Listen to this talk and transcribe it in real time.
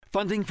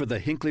Funding for the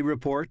Hinckley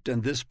Report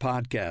and this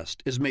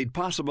podcast is made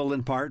possible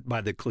in part by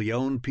the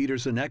Cleone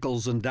Peterson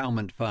Eccles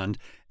Endowment Fund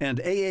and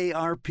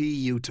AARP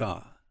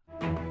Utah.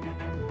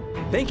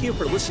 Thank you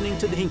for listening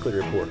to the Hinckley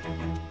Report,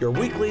 your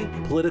weekly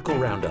political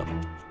roundup.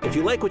 If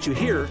you like what you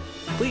hear,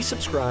 please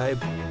subscribe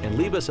and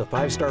leave us a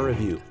 5-star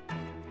review.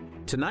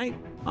 Tonight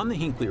on the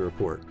Hinckley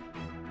Report,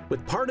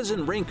 with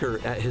partisan rancor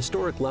at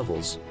historic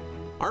levels,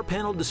 our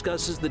panel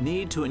discusses the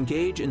need to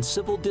engage in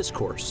civil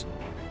discourse.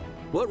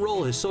 What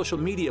role has social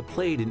media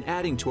played in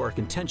adding to our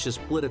contentious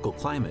political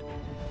climate?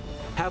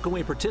 How can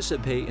we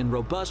participate in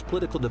robust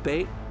political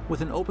debate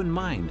with an open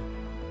mind?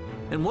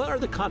 And what are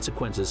the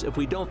consequences if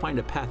we don't find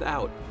a path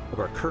out of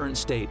our current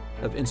state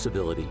of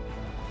incivility?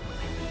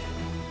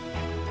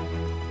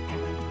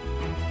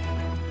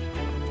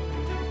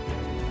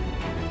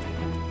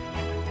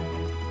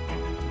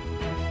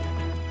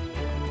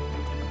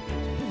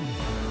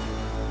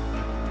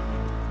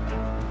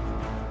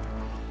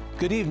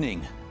 Good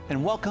evening,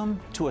 and welcome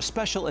to a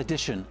special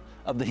edition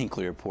of the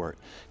Hinckley Report.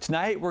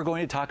 Tonight, we're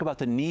going to talk about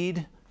the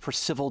need for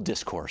civil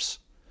discourse.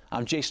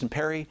 I'm Jason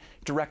Perry,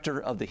 director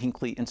of the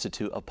Hinckley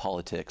Institute of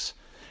Politics.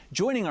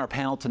 Joining our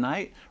panel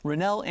tonight,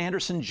 Ronnell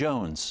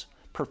Anderson-Jones,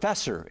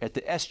 professor at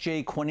the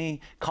S.J. Quinney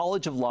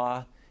College of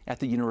Law at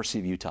the University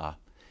of Utah,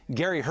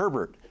 Gary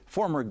Herbert,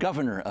 former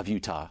governor of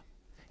Utah,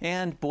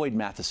 and Boyd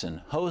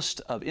Matheson,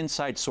 host of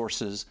Inside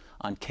Sources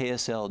on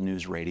KSL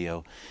News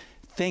Radio.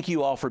 Thank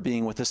you all for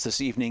being with us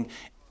this evening.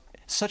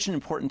 Such an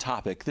important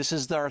topic. This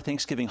is our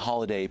Thanksgiving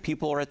holiday.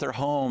 People are at their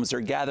homes,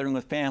 they're gathering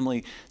with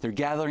family, they're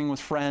gathering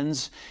with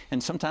friends,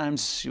 and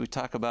sometimes we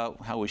talk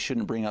about how we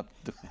shouldn't bring up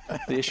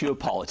the issue of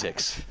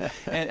politics.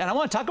 And I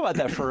want to talk about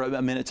that for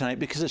a minute tonight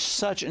because it's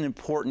such an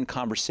important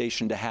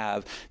conversation to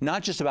have,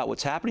 not just about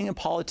what's happening in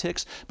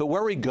politics, but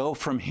where we go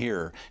from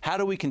here. How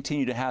do we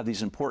continue to have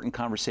these important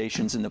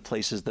conversations in the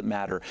places that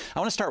matter? I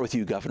want to start with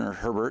you, Governor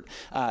Herbert.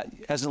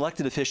 As an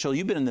elected official,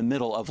 you've been in the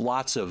middle of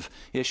lots of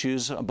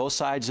issues on both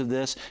sides of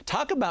this.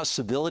 Talk about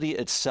civility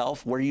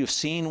itself, where you've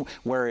seen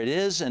where it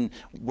is and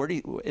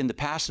in the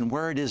past and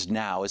where it is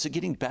now. Is it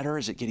getting better?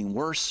 Is it getting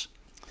worse?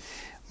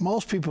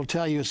 Most people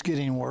tell you it's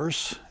getting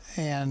worse,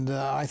 and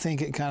I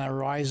think it kind of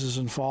rises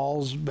and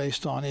falls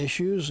based on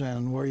issues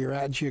and where you're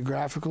at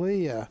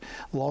geographically.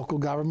 Local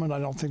government, I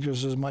don't think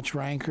there's as much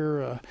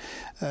rancor.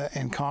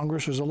 In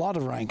Congress, there's a lot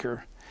of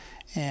rancor.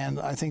 And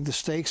I think the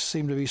stakes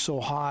seem to be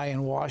so high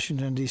in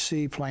Washington,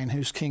 D.C., playing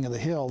who's king of the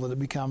hill, that it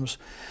becomes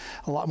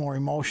a lot more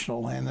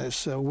emotional. And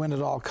it's win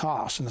at all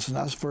costs. And it's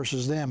us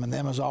versus them, and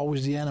them is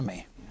always the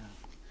enemy.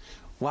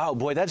 Wow,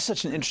 boy, that's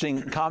such an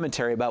interesting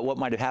commentary about what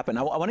might have happened.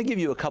 I want to give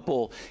you a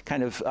couple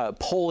kind of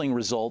polling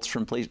results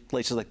from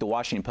places like the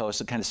Washington Post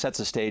that kind of sets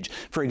the stage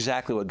for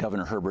exactly what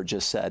Governor Herbert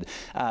just said.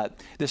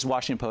 This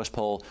Washington Post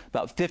poll,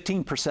 about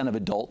 15% of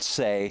adults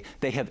say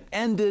they have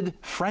ended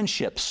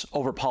friendships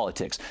over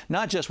politics.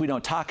 Not just we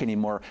don't talk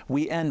anymore,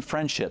 we end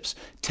friendships.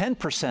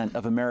 10%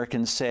 of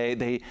Americans say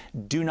they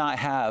do not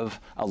have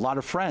a lot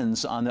of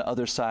friends on the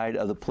other side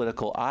of the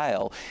political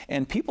aisle.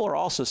 And people are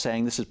also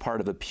saying, this is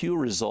part of a Pew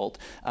result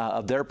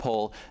of their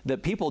poll,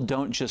 that people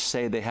don't just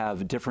say they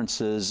have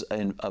differences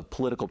of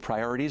political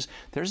priorities.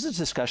 There's this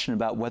discussion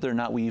about whether or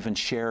not we even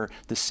share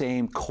the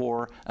same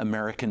core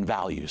American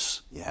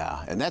values.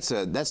 Yeah, and that's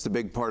the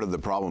big part of the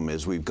problem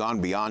is we've gone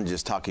beyond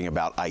just talking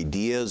about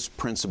ideas,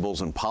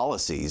 principles, and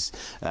policies,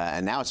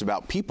 and now it's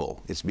about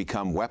people. It's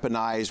become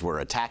weaponized.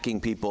 We're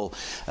attacking people.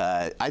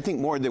 I think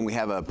more than we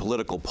have a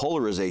political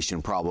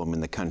polarization problem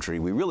in the country,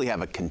 we really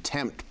have a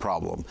contempt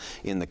problem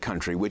in the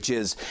country, which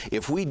is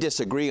if we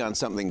disagree on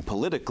something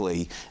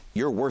politically,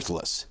 you're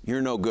worthless.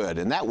 You're no good.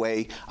 And that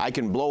way, I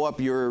can blow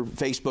up your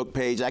Facebook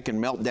page, I can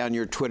melt down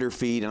your Twitter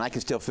feed, and I can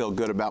still feel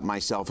good about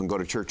myself and go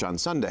to church on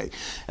Sunday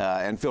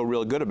and feel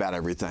real good about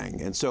everything.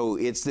 And so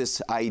it's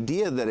this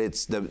idea that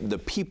it's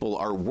the people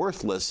are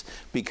worthless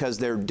because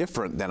they're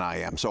different than I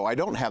am. So I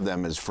don't have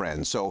them as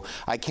friends. So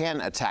I can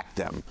attack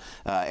them.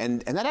 And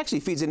that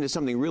actually feeds into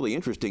something really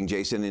interesting,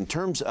 Jason, in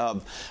terms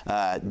of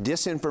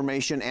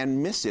disinformation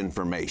and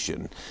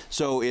misinformation.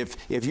 So if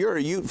you're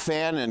a Ute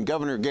fan and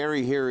Governor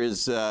Gary here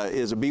is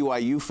a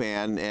BYU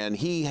fan and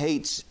he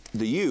hates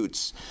the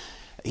Utes,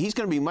 he's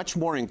going to be much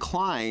more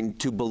inclined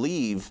to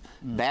believe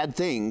bad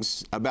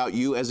things about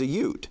you as a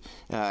Ute.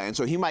 And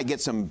so he might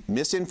get some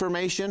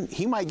misinformation,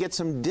 he might get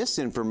some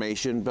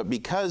disinformation, but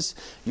because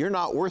you're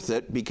not worth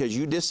it, because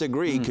you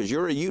disagree, because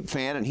you're a Ute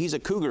fan and he's a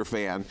Cougar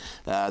fan,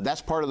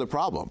 that's part of the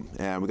problem.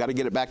 And we've got to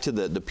get it back to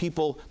the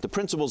people, the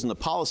principles and the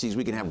policies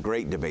we can have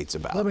great debates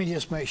about. Let me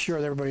just make sure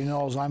that everybody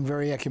knows I'm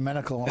very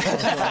ecumenical.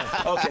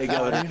 Okay,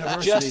 Governor.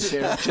 Universities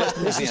here.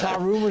 This is how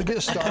rumors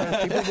get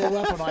started. People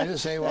go weaponize it and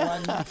say, well,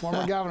 I'm a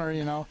former governor,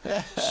 you know.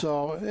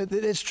 So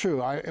it's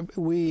true.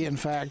 We, in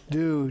fact,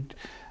 do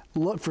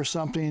look for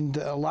something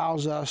that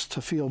allows us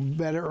to feel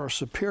better or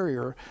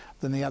superior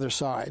than the other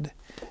side.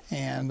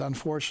 And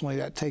unfortunately,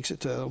 that takes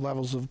it to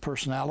levels of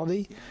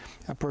personality,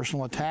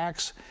 personal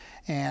attacks.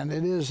 And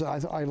it is,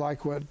 I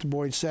like what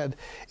Boyd said,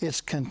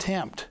 it's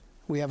contempt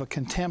we have a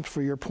contempt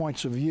for your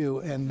points of view,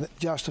 and that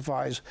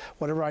justifies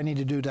whatever I need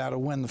to do to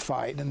win the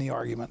fight and the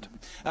argument.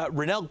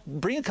 Ronnell,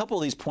 bring a couple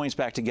of these points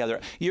back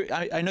together.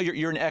 I know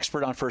you're an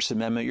expert on First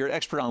Amendment. You're an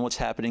expert on what's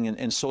happening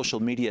in social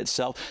media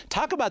itself.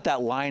 Talk about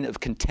that line of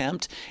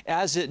contempt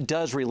as it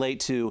does relate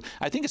to,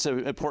 I think it's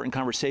an important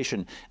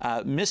conversation,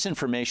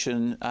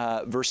 misinformation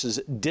versus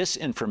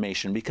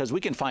disinformation, because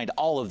we can find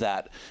all of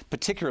that,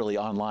 particularly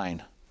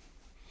online.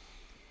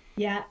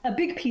 Yeah, a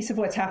big piece of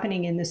what's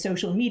happening in the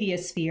social media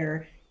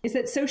sphere is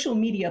that social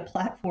media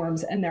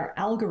platforms and their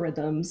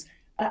algorithms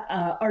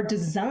are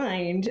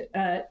designed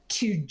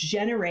to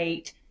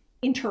generate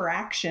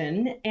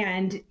interaction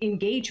and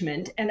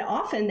engagement. And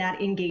often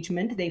that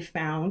engagement they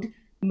found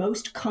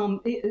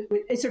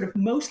is sort of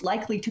most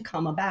likely to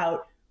come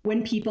about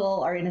when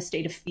people are in a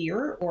state of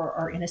fear or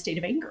are in a state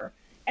of anger.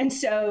 And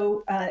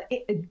so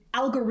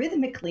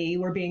algorithmically,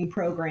 we're being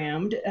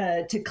programmed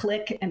to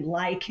click and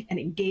like and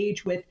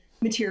engage with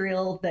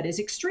material that is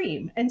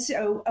extreme. And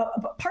so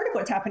part of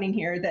what's happening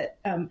here that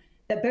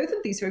both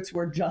of these folks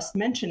were just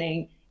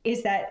mentioning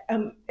is that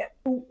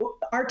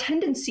our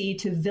tendency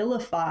to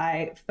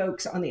vilify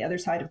folks on the other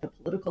side of the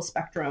political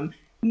spectrum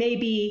may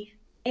be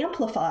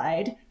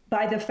amplified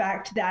by the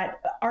fact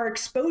that our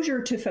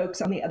exposure to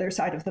folks on the other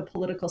side of the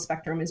political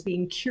spectrum is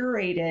being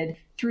curated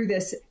through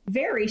this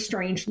very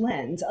strange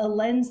lens, a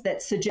lens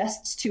that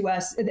suggests to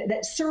us,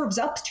 that serves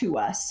up to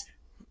us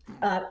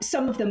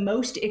some of the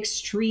most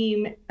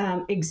extreme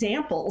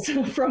examples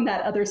from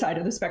that other side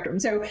of the spectrum.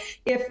 So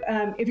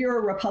if you're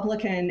a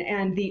Republican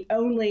and the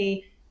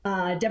only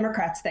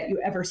Democrats that you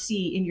ever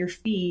see in your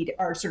feed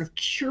are sort of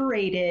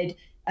curated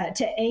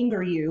to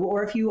anger you,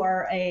 or if you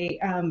are a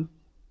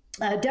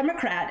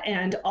Democrat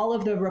and all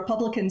of the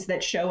Republicans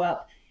that show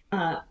up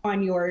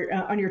on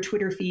your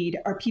Twitter feed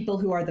are people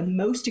who are the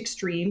most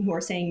extreme, who are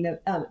saying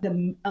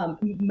the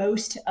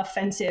most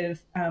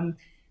offensive,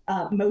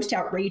 most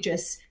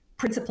outrageous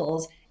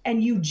principles,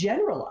 and you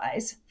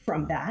generalize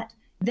from that,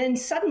 then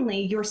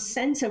suddenly your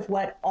sense of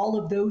what all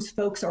of those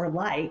folks are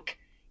like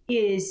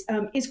is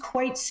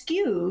quite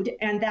skewed,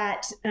 and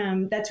that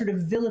sort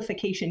of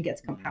vilification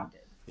gets compounded.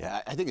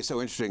 Yeah, I think it's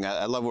so interesting.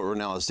 I love what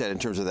Ronnell has said in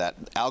terms of that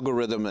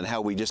algorithm and how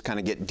we just kind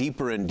of get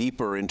deeper and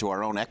deeper into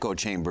our own echo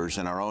chambers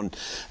and our own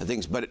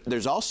things. But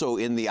there's also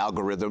in the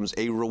algorithms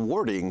a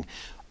rewarding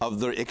of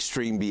the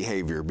extreme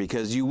behavior,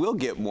 because you will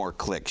get more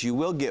clicks, you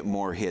will get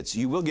more hits,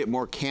 you will get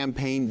more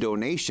campaign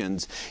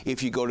donations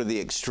if you go to the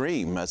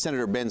extreme.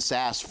 Senator Ben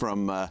Sasse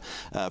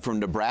from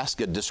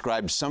Nebraska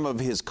described some of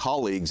his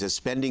colleagues as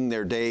spending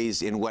their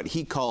days in what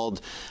he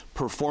called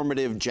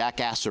performative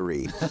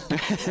jackassery,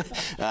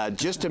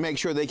 just to make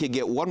sure they could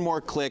get one more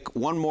click,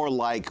 one more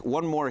like,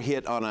 one more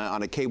hit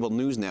on a cable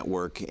news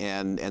network,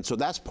 and so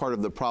that's part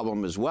of the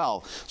problem as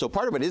well. So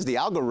part of it is the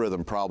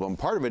algorithm problem.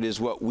 Part of it is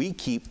what we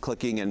keep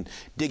clicking and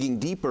digging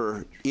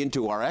deeper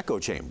into our echo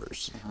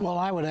chambers. Well,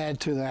 I would add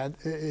to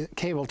that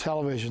cable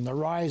television, the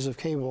rise of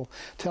cable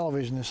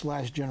television this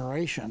last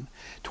generation,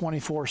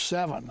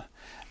 24/7,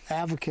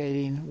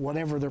 advocating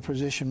whatever their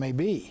position may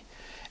be.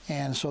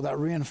 And so that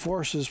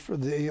reinforces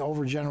the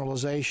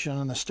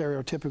overgeneralization and the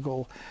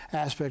stereotypical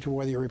aspect of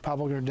whether you're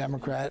Republican or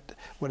Democrat,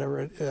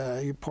 whatever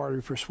your party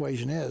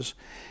persuasion is.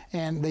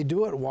 And they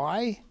do it,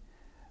 why?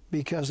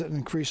 Because it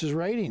increases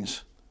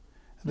ratings.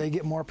 They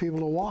get more people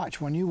to watch.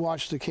 When you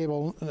watch the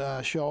cable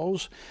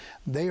shows,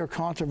 they are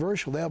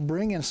controversial. They'll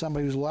bring in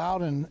somebody who's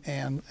loud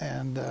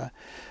and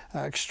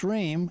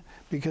extreme,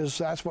 because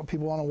that's what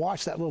people want to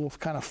watch, that little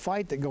kind of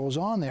fight that goes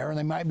on there, and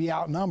they might be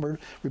outnumbered.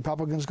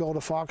 Republicans go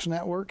to Fox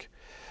Network,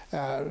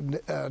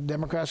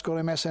 Democrats go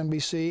to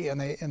MSNBC,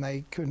 and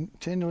they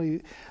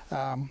continually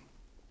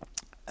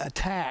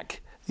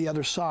attack the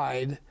other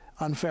side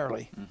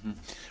unfairly.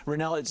 Mm-hmm.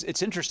 Ronnell,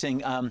 it's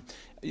interesting,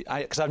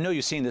 because I know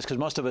you've seen this, because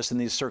most of us in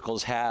these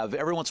circles have.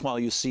 Every once in a while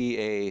you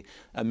see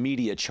a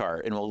media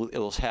chart, and it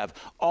will have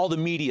all the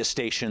media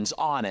stations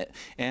on it.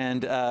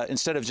 And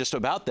instead of just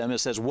about them, it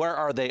says, where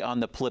are they on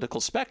the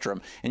political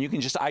spectrum? And you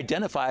can just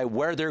identify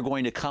where they're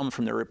going to come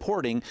from their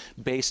reporting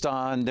based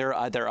on their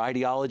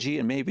ideology,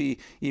 and maybe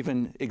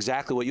even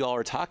exactly what you all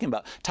are talking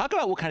about. Talk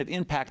about what kind of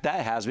impact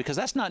that has, because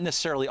that's not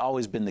necessarily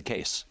always been the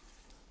case.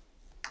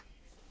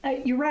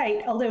 You're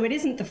right, although it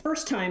isn't the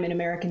first time in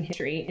American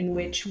history in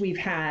which we've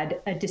had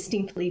a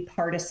distinctly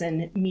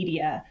partisan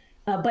media,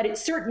 but it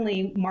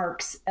certainly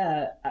marks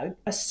a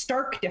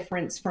stark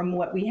difference from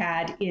what we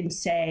had in,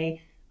 say,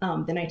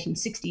 the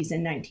 1960s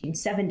and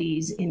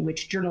 1970s, in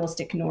which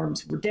journalistic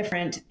norms were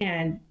different,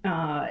 and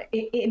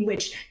in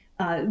which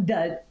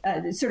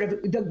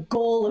the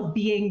goal of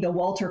being the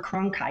Walter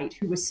Cronkite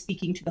who was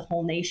speaking to the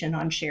whole nation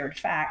on shared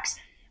facts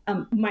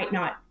might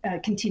not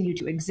continue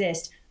to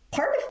exist.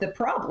 Part of the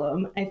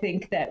problem, I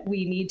think, that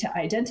we need to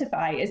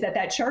identify is that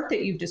chart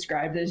that you've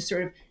described is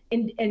sort of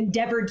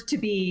endeavored to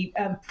be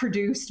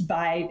produced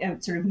by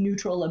sort of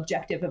neutral,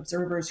 objective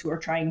observers who are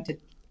trying to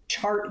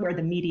chart where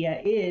the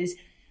media is,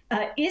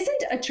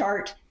 isn't a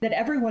chart that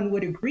everyone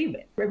would agree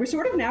with. Right? We're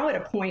sort of now at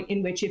a point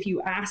in which if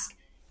you ask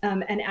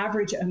an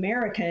average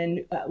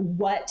American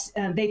what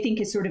they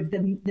think is sort of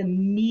the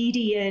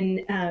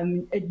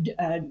median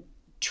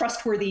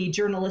trustworthy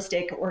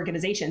journalistic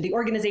organization, the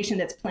organization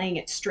that's playing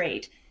it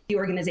straight, the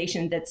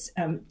organization that's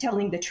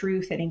telling the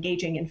truth and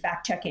engaging in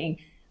fact-checking,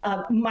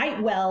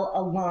 might well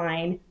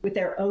align with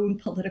their own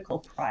political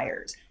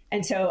priors.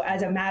 And so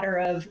as a matter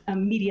of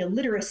media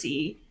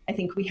literacy, I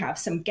think we have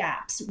some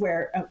gaps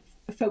where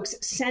folks'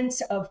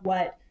 sense of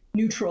what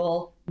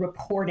neutral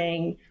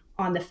reporting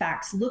on the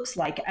facts looks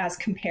like as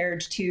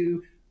compared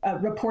to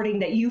reporting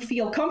that you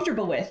feel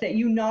comfortable with, that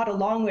you nod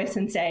along with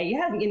and say,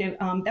 yeah,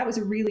 that was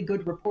a really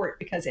good report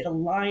because it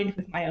aligned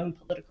with my own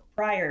political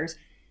priors.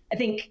 I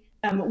think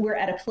we're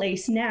at a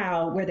place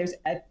now where there's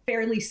a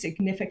fairly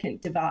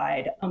significant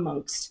divide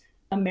amongst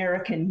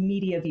American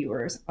media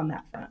viewers on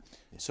that front.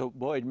 So,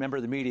 Boyd, member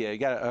of the media, you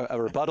got a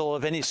rebuttal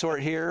of any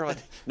sort here?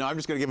 No, I'm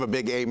just going to give a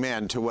big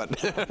amen to what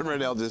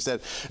Ronell just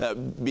said,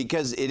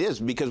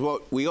 because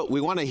what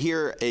we want to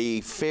hear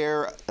a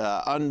fair,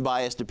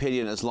 unbiased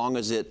opinion as long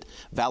as it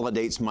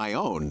validates my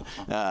own,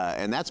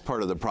 and that's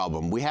part of the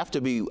problem. We have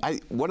to be.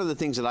 One of the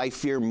things that I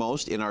fear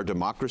most in our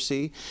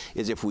democracy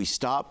is if we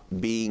stop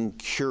being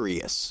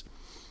curious.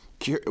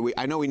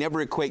 I know we never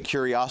equate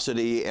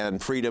curiosity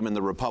and freedom in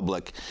the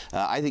Republic.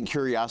 I think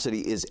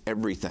curiosity is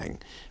everything.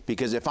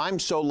 Because if I'm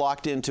so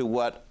locked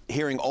into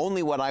hearing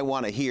only what I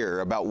want to hear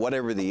about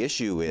whatever the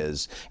issue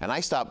is, and I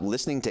stop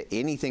listening to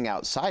anything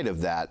outside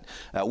of that,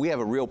 we have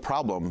a real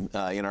problem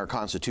in our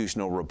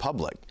constitutional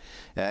republic.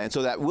 And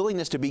so that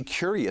willingness to be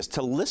curious,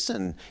 to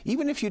listen,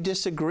 even if you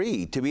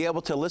disagree, to be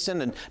able to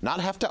listen and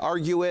not have to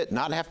argue it,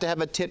 not have to have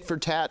a tit for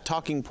tat,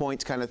 talking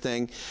points kind of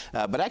thing,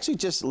 but actually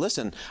just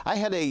listen. I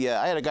had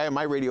a guy on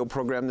my radio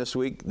program this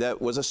week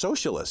that was a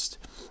socialist.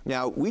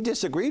 Now, we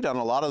disagreed on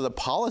a lot of the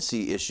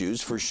policy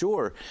issues for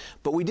sure,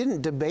 but we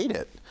didn't debate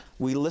it.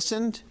 We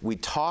listened, we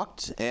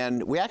talked,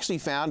 and we actually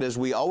found, as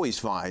we always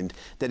find,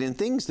 that in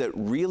things that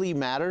really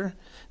matter,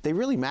 they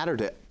really matter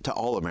to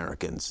all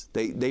Americans.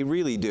 They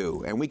really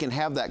do, and we can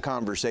have that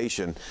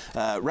conversation.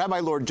 Rabbi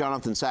Lord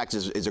Jonathan Sacks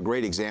is a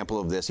great example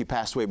of this. He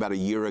passed away about a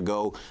year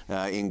ago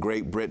in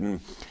Great Britain.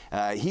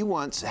 He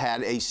once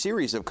had a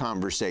series of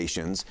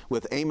conversations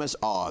with Amos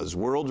Oz,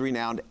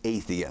 world-renowned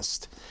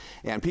atheist.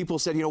 And people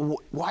said,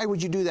 why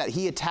would you do that?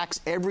 He attacks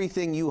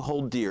everything you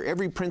hold dear.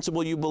 Every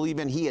principle you believe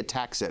in, he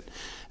attacks it.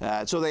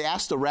 So they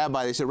asked the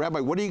rabbi, they said, Rabbi,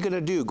 what are you going to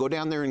do? Go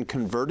down there and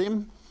convert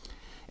him?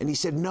 And he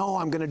said, no,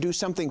 I'm going to do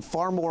something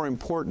far more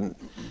important.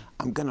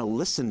 I'm going to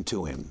listen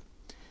to him.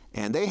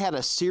 And they had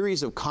a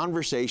series of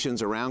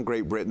conversations around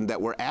Great Britain that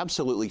were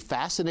absolutely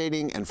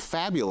fascinating and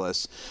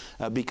fabulous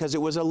because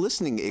it was a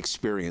listening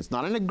experience,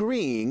 not an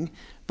agreeing,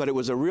 but it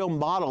was a real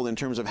model in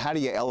terms of how do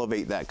you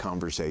elevate that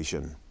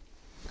conversation.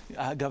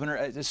 Governor,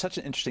 it's such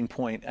an interesting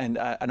point, and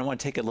I want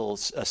to take a little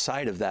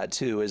aside of that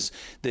too.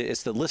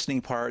 It's the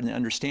listening part and the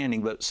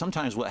understanding, but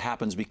sometimes what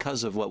happens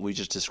because of what we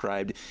just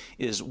described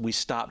is we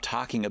stop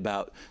talking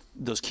about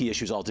those key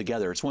issues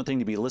altogether. It's one thing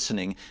to be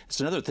listening. It's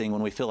another thing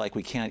when we feel like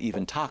we can't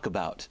even talk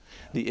about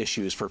the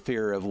issues for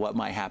fear of what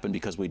might happen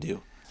because we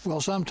do.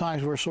 Well,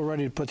 sometimes we're so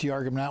ready to put the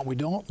argument out, we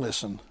don't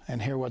listen and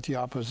hear what the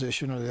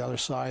opposition or the other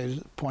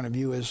side's point of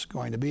view is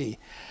going to be.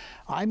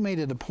 I made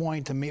it a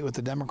point to meet with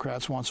the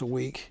Democrats once a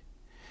week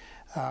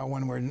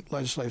when we're in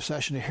legislative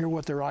session to hear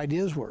what their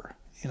ideas were.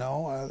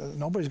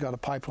 Nobody's got a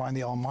pipeline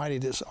the almighty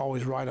that's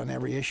always right on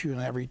every issue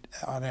and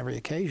on every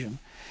occasion.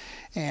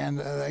 And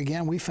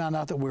again, we found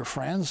out that we're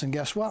friends, and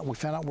guess what? We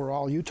found out we're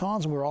all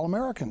Utahns and we're all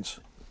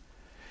Americans.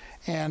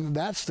 And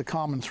that's the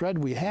common thread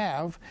we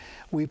have.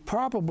 We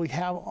probably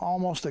have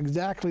almost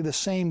exactly the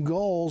same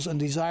goals and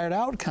desired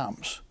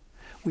outcomes.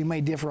 We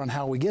may differ on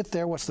how we get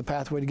there, what's the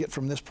pathway to get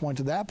from this point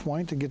to that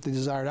point to get the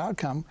desired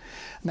outcome.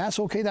 And that's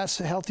okay, that's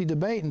a healthy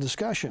debate and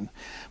discussion.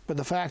 But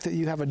the fact that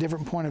you have a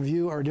different point of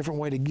view or a different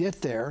way to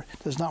get there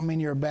does not mean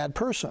you're a bad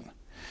person.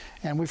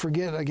 And we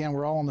forget, again,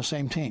 we're all on the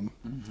same team.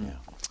 Mm-hmm. Yeah.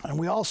 And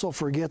we also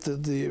forget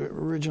that the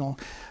original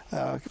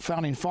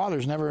founding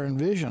fathers never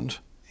envisioned,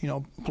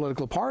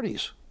 political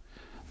parties.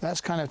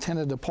 That's kind of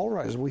tended to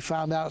polarize. We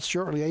found out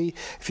shortly,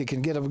 if you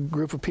can get a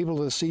group of people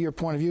to see your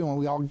point of view and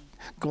we all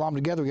glom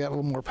together, we got a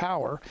little more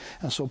power,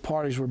 and so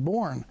parties were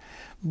born.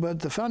 But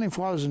the Founding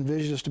Fathers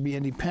envisioned us to be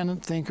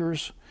independent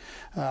thinkers,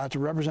 to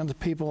represent the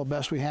people the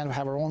best we can, to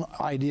have our own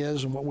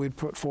ideas and what we'd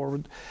put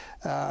forward.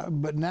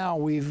 But now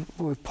we've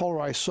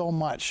polarized so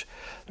much.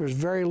 There's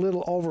very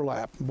little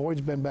overlap.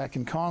 Boyd's been back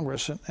in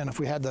Congress, and if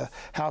we had the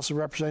House of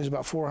Representatives,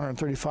 about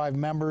 435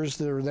 members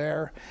that are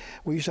there,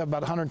 we used to have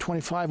about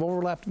 125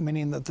 overlap,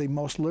 meaning that the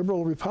most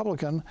liberal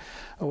Republican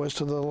was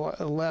to the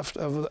left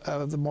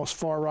of the most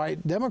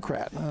far-right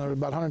Democrat,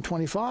 about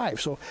 125.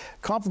 So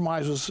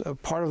compromise was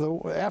part of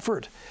the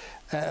effort.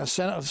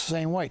 Senate the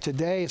same way.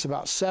 Today it's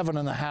about 7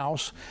 in the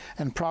House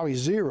and probably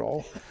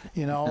 0.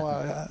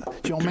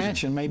 Joe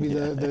Manchin maybe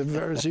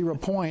the 0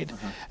 point,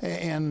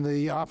 and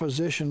the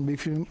opposition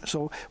between.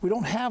 So we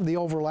don't have the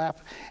overlap,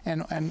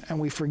 and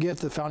we forget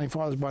the Founding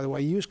Fathers, by the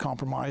way, used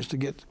compromise to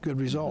get good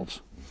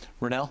results.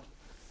 Ronell,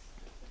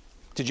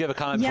 did you have a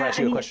comment before I ask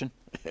you a question?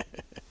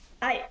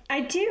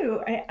 I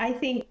do. I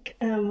think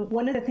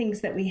one of the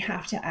things that we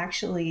have to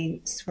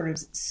actually sort of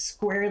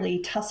squarely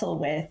tussle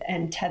with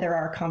and tether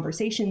our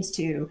conversations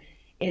to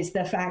is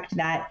the fact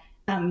that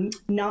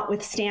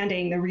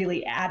notwithstanding the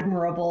really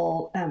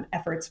admirable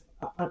efforts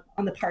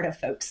on the part of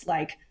folks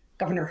like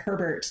Governor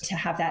Herbert to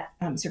have that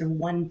sort of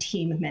one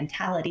team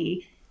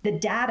mentality, the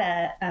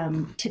data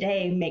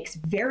today makes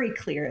very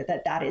clear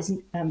that that is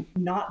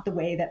not the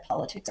way that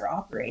politics are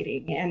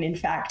operating. And in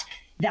fact,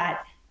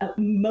 that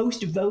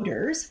most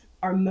voters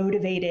are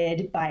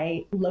motivated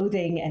by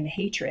loathing and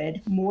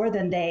hatred more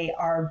than they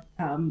are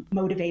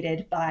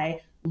motivated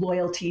by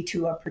loyalty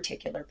to a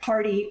particular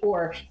party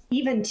or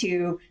even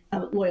to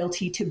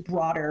loyalty to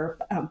broader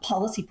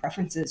policy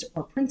preferences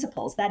or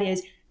principles. That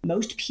is,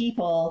 most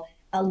people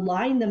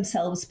align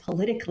themselves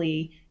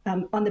politically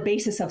on the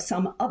basis of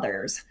some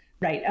others,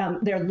 right?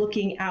 They're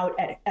looking out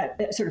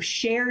at sort of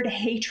shared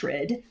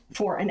hatred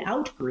for an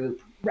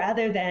out-group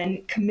rather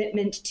than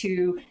commitment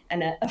to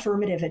an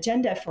affirmative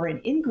agenda for an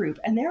in-group.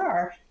 And there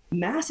are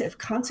massive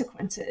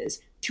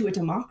consequences to a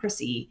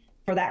democracy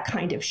for that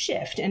kind of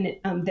shift. And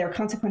there are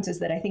consequences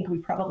that I think we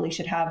probably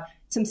should have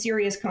some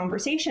serious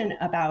conversation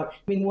about.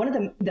 I mean, one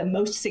of the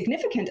most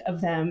significant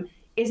of them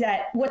is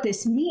that what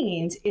this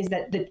means is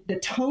that the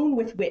tone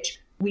with which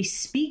we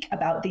speak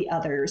about the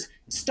others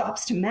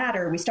stops to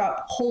matter. We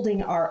stop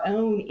holding our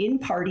own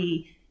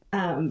in-party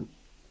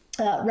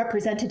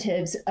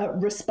representatives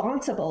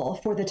responsible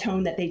for the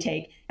tone that they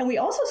take. And we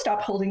also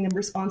stop holding them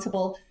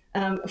responsible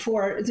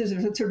for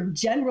sort of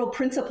general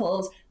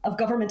principles of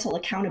governmental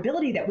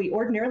accountability that we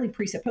ordinarily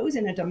presuppose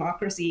in a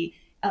democracy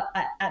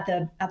at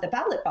the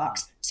ballot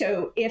box.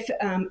 So if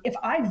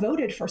I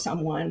voted for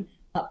someone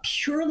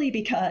purely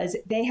because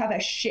they have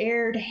a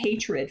shared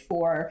hatred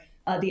for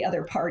the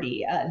other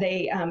party,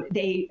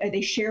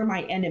 they share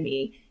my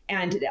enemy,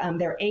 and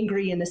they're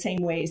angry in the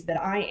same ways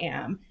that I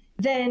am,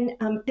 then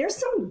there's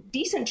some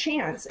decent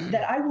chance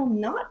that I will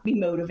not be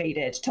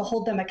motivated to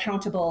hold them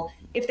accountable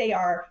if they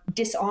are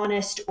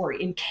dishonest or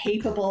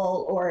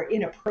incapable or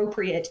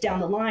inappropriate down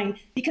the line,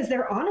 because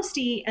their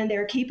honesty and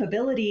their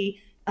capability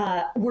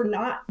were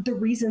not the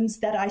reasons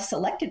that I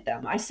selected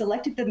them. I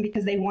selected them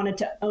because they wanted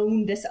to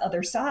own this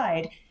other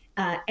side.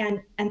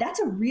 And that's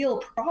a real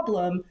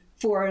problem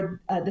for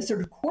the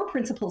sort of core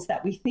principles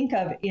that we think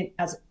of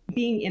as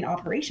being in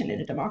operation in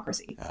a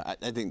democracy.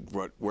 I think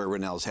where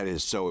Ronell's headed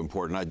is so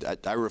important.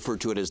 I refer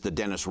to it as the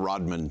Dennis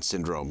Rodman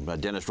syndrome.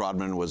 Dennis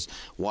Rodman was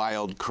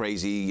wild,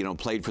 crazy,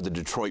 played for the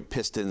Detroit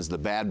Pistons, the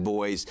Bad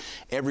Boys.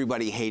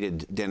 Everybody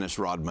hated Dennis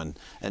Rodman,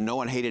 and no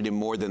one hated him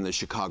more than the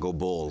Chicago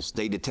Bulls.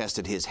 They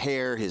detested his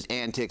hair, his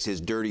antics,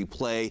 his dirty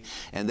play,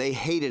 and they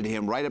hated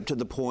him right up to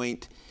the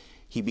point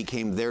he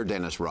became their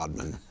Dennis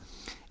Rodman.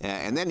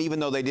 And then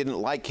even though they didn't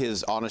like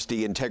his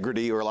honesty,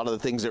 integrity, or a lot of the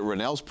things that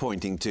Ronell's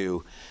pointing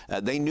to,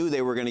 they knew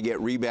they were going to get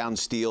rebound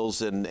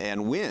steals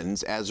and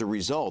wins as a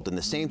result. And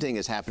the same thing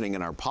is happening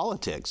in our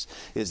politics,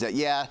 is that,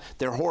 yeah,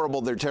 they're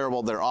horrible, they're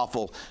terrible, they're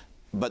awful,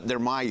 but they're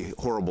my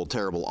horrible,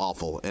 terrible,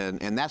 awful.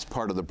 And that's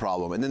part of the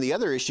problem. And then the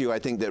other issue I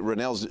think that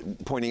Ronell's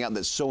pointing out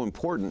that's so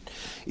important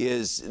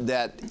is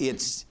that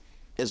it's,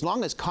 as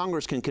long as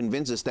Congress can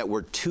convince us that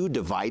we're too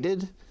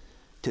divided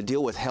to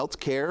deal with health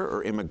care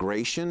or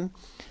immigration,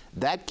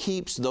 that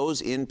keeps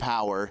those in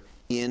power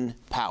in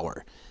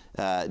power.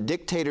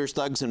 Dictators,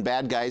 thugs, and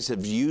bad guys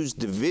have used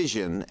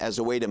division as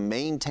a way to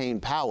maintain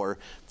power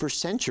for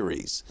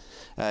centuries.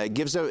 It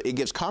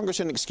gives Congress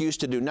an excuse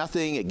to do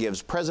nothing. It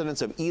gives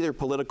presidents of either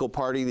political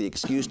party the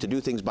excuse to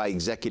do things by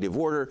executive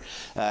order,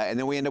 and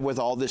then we end up with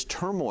all this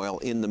turmoil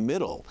in the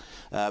middle.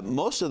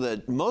 Most of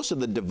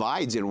the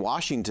divides in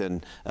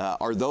Washington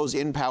are those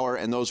in power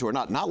and those who are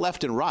not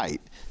left and right.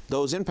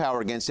 Those in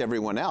power against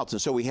everyone else.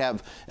 And so we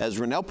have, as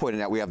Ronell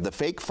pointed out, we have the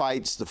fake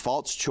fights, the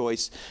false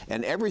choice,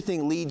 and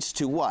everything leads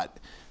to what?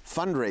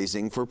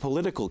 Fundraising for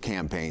political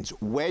campaigns,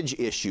 wedge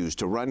issues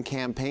to run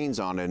campaigns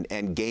on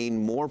and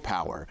gain more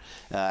power.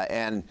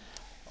 And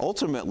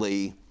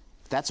ultimately,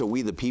 that's a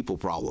we the people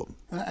problem.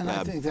 And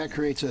I think that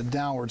creates a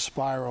downward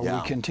spiral.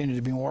 Yeah. We continue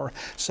to be more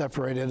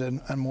separated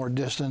and more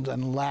distant,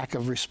 and lack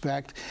of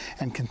respect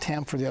and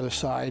contempt for the other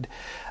side.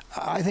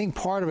 I think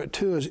part of it,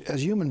 too, is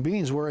as human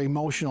beings, we're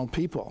emotional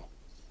people.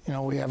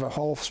 We have a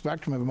whole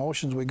spectrum of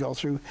emotions we go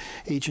through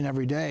each and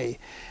every day.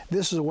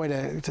 This is a way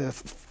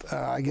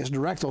to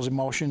direct those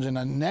emotions in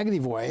a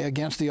negative way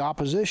against the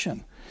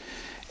opposition.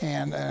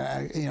 And,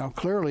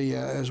 clearly,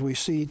 as we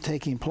see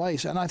taking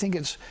place, and I think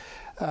it's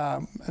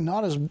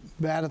not as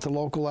bad at the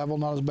local level,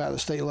 not as bad at the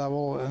state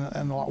level,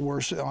 and a lot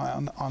worse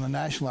on the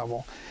national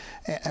level.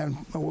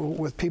 And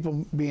with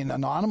people being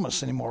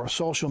anonymous anymore,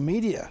 social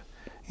media.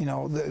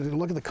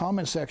 Look at the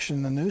comment section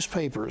in the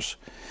newspapers,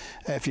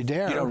 if you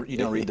dare. You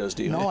don't read those,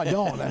 do you? No, I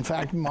don't. In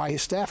fact, my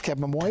staff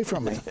kept them away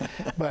from me.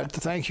 But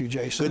thank you,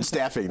 Jason. Good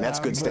staffing. That's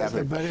good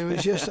staffing. But it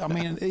was just,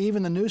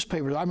 even the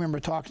newspapers. I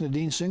remember talking to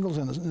Dean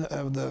Singleton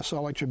of the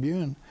Salt Lake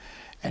Tribune,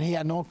 and he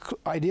had no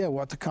idea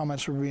what the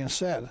comments were being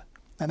said.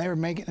 and they were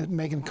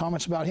making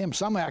comments about him.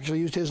 Some actually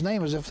used his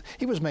name as if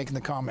he was making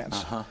the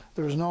comments.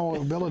 There was no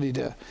ability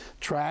to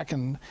track,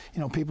 and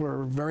people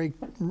are very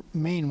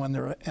mean when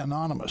they're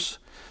anonymous.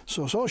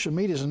 So social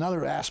media is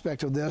another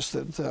aspect of this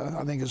that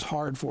I think is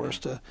hard for us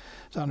to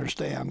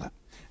understand.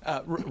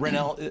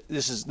 Rennell,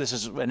 this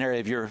is an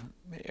area of your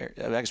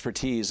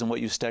expertise and what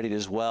you've studied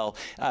as well.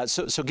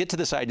 So get to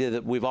this idea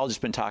that we've all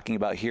just been talking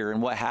about here and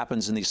what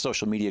happens in these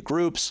social media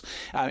groups.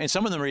 And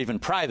some of them are even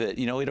private.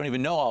 We don't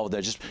even know all of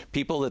that. Just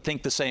people that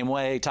think the same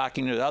way,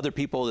 talking to other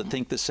people that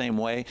think the same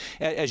way.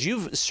 As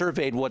you've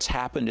surveyed what's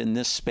happened in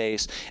this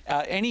space,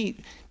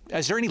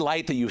 is there any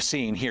light that you've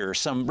seen here?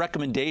 Some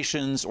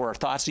recommendations or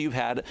thoughts that you've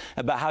had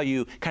about how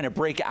you kind of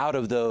break out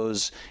of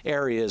those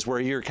areas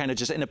where you're kind of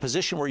just in a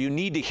position where you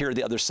need to hear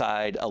the other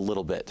side a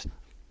little bit?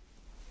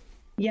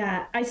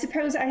 Yeah, I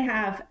suppose I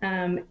have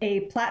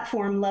a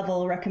platform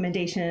level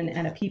recommendation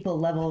and a people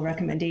level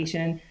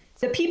recommendation.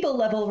 The people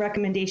level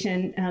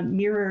recommendation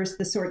mirrors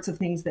the sorts of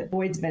things that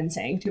Boyd's been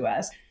saying to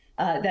us,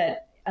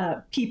 that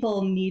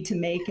people need to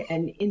make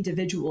an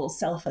individual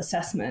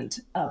self-assessment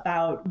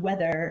about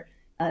whether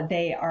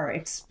they are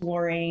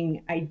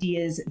exploring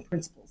ideas and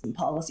principles and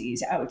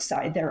policies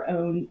outside their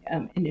own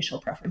initial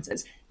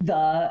preferences.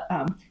 The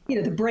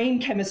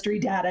brain chemistry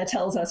data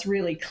tells us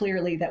really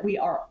clearly that we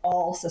are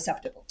all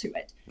susceptible to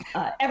it.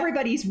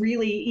 Everybody's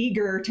really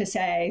eager to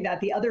say that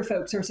the other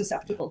folks are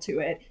susceptible to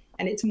it,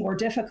 and it's more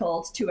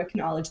difficult to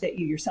acknowledge that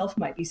you yourself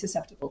might be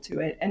susceptible to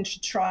it, and to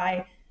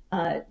try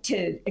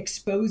to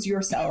expose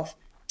yourself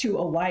to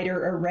a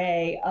wider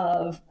array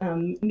of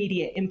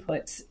media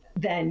inputs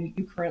than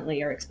you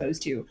currently are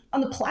exposed to. On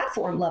the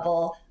platform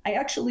level, I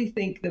actually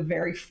think the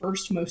very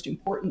first most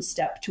important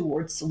step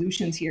towards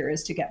solutions here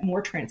is to get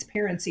more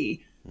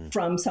transparency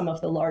from some of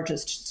the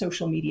largest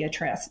social media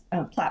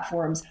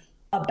platforms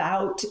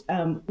about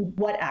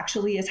what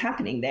actually is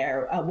happening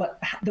there, what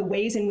the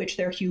ways in which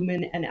their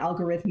human and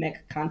algorithmic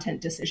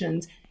content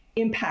decisions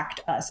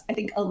impact us. I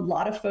think a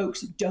lot of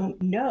folks don't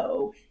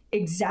know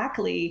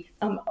exactly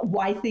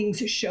why things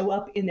show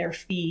up in their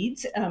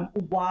feeds,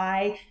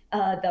 why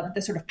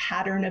the sort of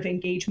pattern of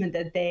engagement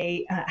that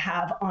they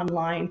have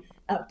online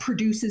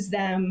produces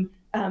them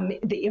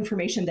the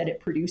information that it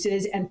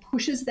produces and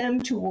pushes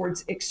them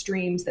towards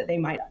extremes that they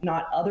might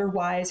not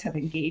otherwise have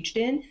engaged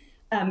in.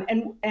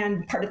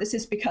 And part of this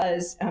is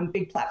because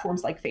big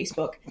platforms like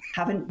Facebook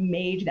haven't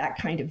made that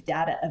kind of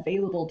data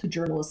available to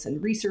journalists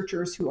and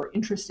researchers who are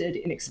interested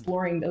in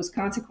exploring those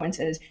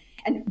consequences.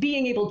 And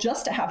being able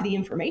just to have the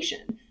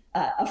information,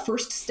 a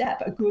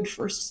good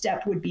first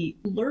step would be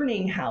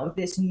learning how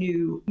this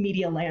new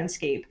media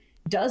landscape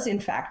does in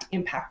fact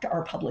impact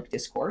our public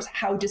discourse,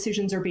 how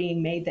decisions are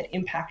being made that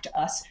impact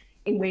us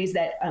in ways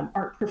that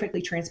aren't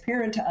perfectly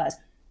transparent to us.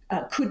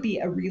 Could be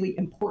a really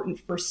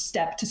important first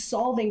step to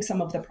solving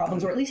some of the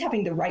problems, or at least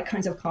having the right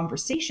kinds of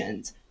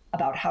conversations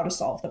about how to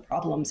solve the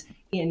problems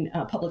in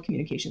public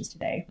communications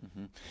today.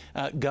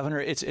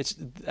 Governor, these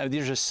are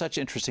just such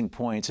interesting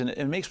points, and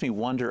it makes me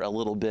wonder a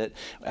little bit.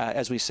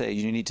 As we say,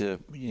 you need to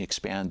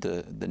expand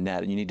the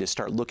net, and you need to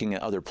start looking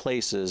at other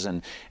places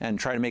and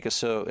try to make us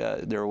so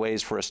there are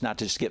ways for us not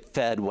to just get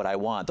fed what I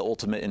want, the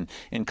ultimate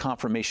in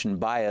confirmation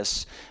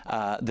bias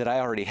that I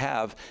already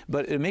have.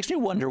 But it makes me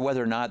wonder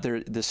whether or not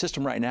the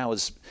system right now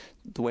is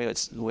the way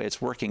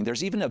it's working.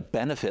 There's even a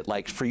benefit,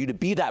 like for you to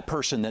be that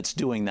person that's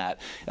doing that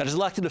as an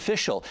elected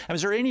official. I mean,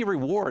 is there any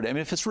reward? I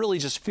mean, if it's really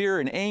just fear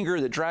and anger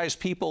that drives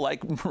people,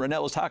 like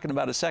Rennell was talking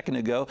about a second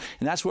ago,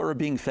 and that's what we're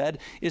being fed,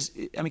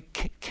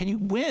 can you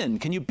win?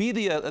 Can you be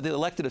the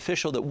elected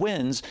official that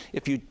wins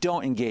if you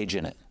don't engage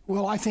in it?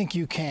 Well, I think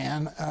you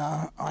can.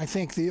 I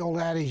think the old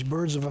adage,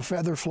 birds of a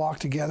feather flock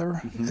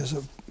together, as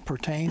it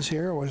pertains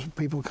here, was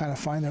people kind of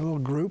find their little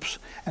groups,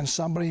 and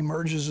somebody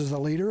emerges as the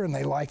leader, and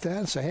they like that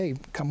and say, hey,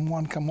 come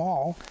one, come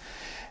all.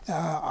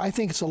 I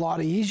think it's a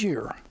lot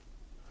easier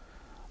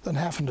than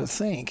having to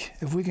think.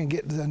 If we can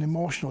get an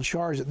emotional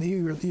charge that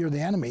you're the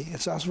enemy,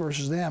 it's us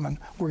versus them, and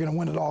we're going to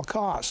win at all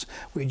costs.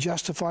 We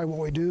justify what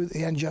we do,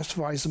 the end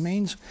justifies the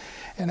means,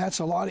 and that's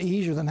a lot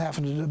easier than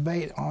having to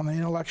debate on the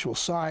intellectual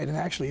side and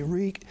actually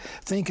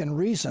think and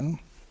reason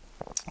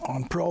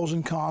on pros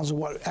and cons of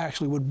what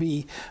actually would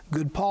be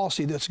good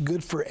policy that's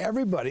good for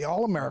everybody,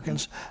 all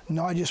Americans,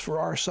 not just for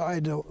our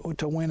side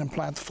to win and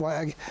plant the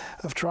flag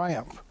of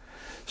triumph.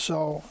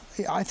 So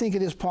I think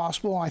it is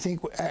possible. I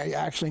think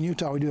actually in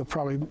Utah we do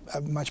probably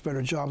a much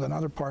better job than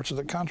other parts of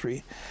the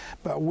country,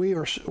 but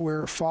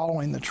we're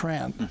following the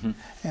trend,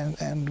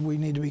 and we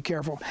need to be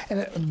careful.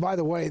 And by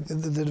the way,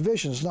 the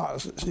division is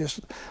not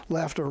just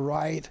left or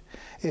right;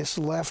 it's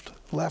left.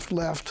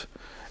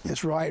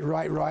 It's right,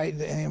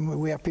 and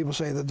we have people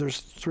say that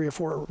there's 3 or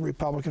 4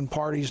 Republican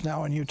parties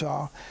now in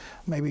Utah,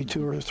 maybe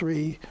 2 or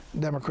 3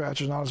 Democrats.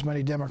 There's not as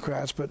many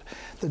Democrats, but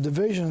the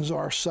divisions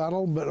are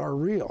subtle but are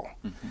real.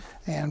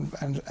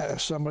 And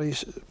somebody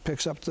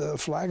picks up the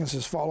flag and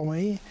says, "Follow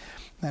me,"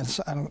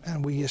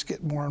 and we just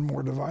get more and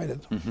more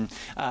divided.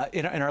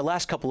 In our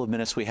last couple of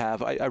minutes we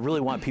have, I really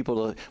want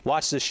people to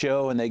watch this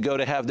show and they go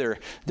to have their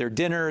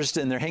dinners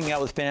and they're hanging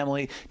out with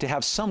family to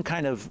have some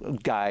kind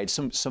of guide,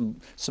 some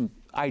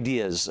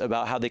ideas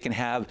about how they can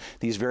have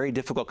these very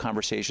difficult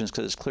conversations,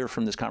 because it's clear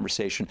from this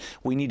conversation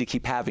we need to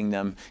keep having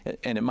them,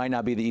 and it might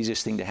not be the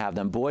easiest thing to have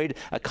them. Boyd,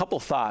 a couple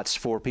thoughts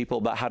for people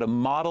about how to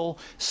model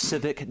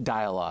civic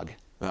dialogue.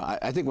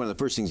 I think one of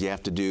the first things you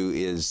have to do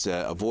is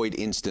avoid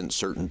instant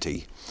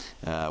certainty.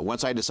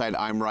 Once I decide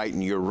I'm right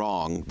and you're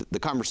wrong, the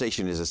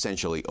conversation is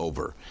essentially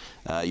over.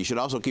 You should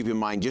also keep in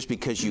mind, just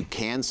because you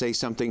can say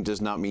something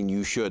does not mean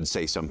you should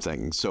say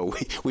something. So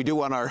we do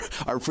want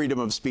our freedom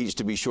of speech,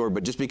 to be sure,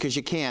 but just because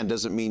you can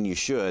doesn't mean you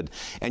should.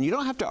 And you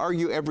don't have to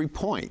argue every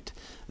point.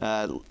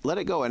 Let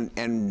it go.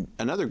 And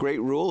another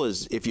great rule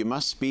is, if you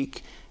must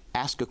speak,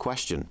 ask a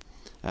question.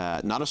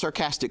 Not a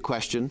sarcastic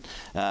question,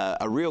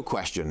 a real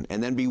question,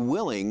 and then be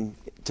willing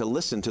to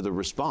listen to the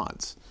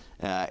response.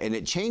 And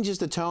it changes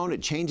the tone,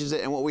 it changes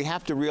it. And what we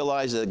have to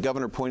realize, the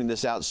governor pointed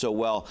this out so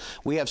well,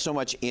 we have so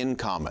much in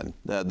common.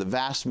 The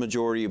vast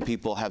majority of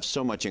people have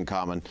so much in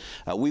common.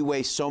 We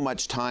waste so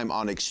much time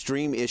on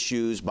extreme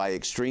issues by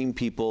extreme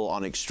people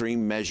on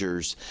extreme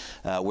measures,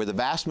 where the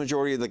vast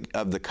majority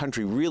of the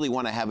country really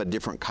want to have a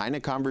different kind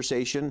of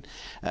conversation.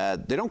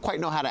 They don't quite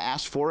know how to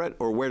ask for it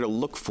or where to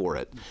look for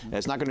it.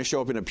 It's not going to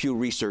show up in a Pew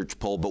Research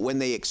poll, but when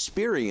they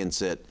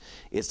experience it,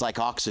 it's like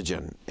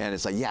oxygen. And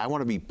it's like, yeah, I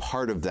want to be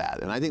part of that.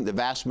 And I think the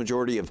vast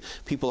majority of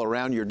people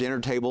around your dinner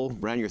table,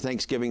 around your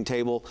Thanksgiving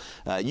table,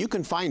 you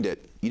can find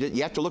it.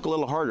 You have to look a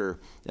little harder,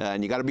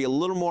 and you got to be a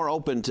little more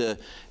open to,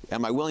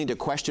 am I willing to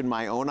question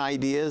my own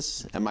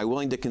ideas? Am I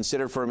willing to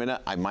consider for a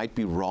minute, I might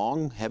be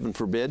wrong, heaven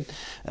forbid?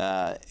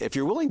 If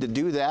you're willing to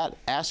do that,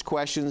 ask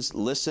questions,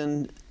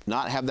 listen,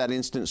 not have that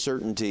instant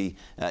certainty,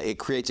 it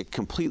creates a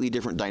completely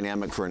different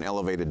dynamic for an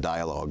elevated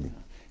dialogue.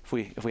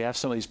 If we have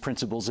some of these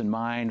principles in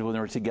mind when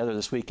we're together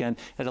this weekend,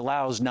 it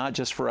allows not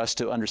just for us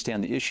to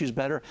understand the issues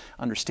better,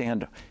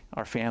 understand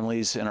our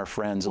families and our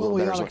friends a little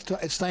better.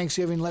 It's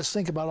Thanksgiving. Let's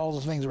think about all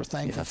the things we're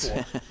thankful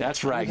for.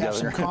 That's right, we have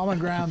Governor. some common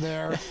ground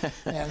there,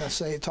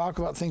 and talk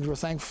about things we're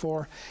thankful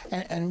for.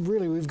 And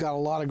really, we've got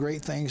a lot of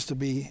great things to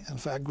be, in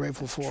fact,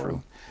 grateful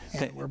for.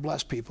 And we're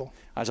blessed people.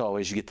 As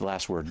always, you get the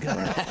last word,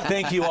 Governor.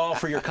 Thank you all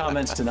for your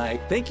comments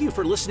tonight. Thank you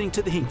for listening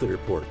to the Hinckley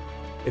Report.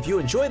 If you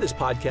enjoy this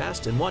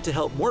podcast and want to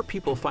help more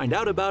people find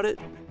out about it,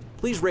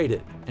 please rate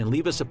it and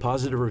leave us a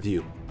positive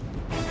review.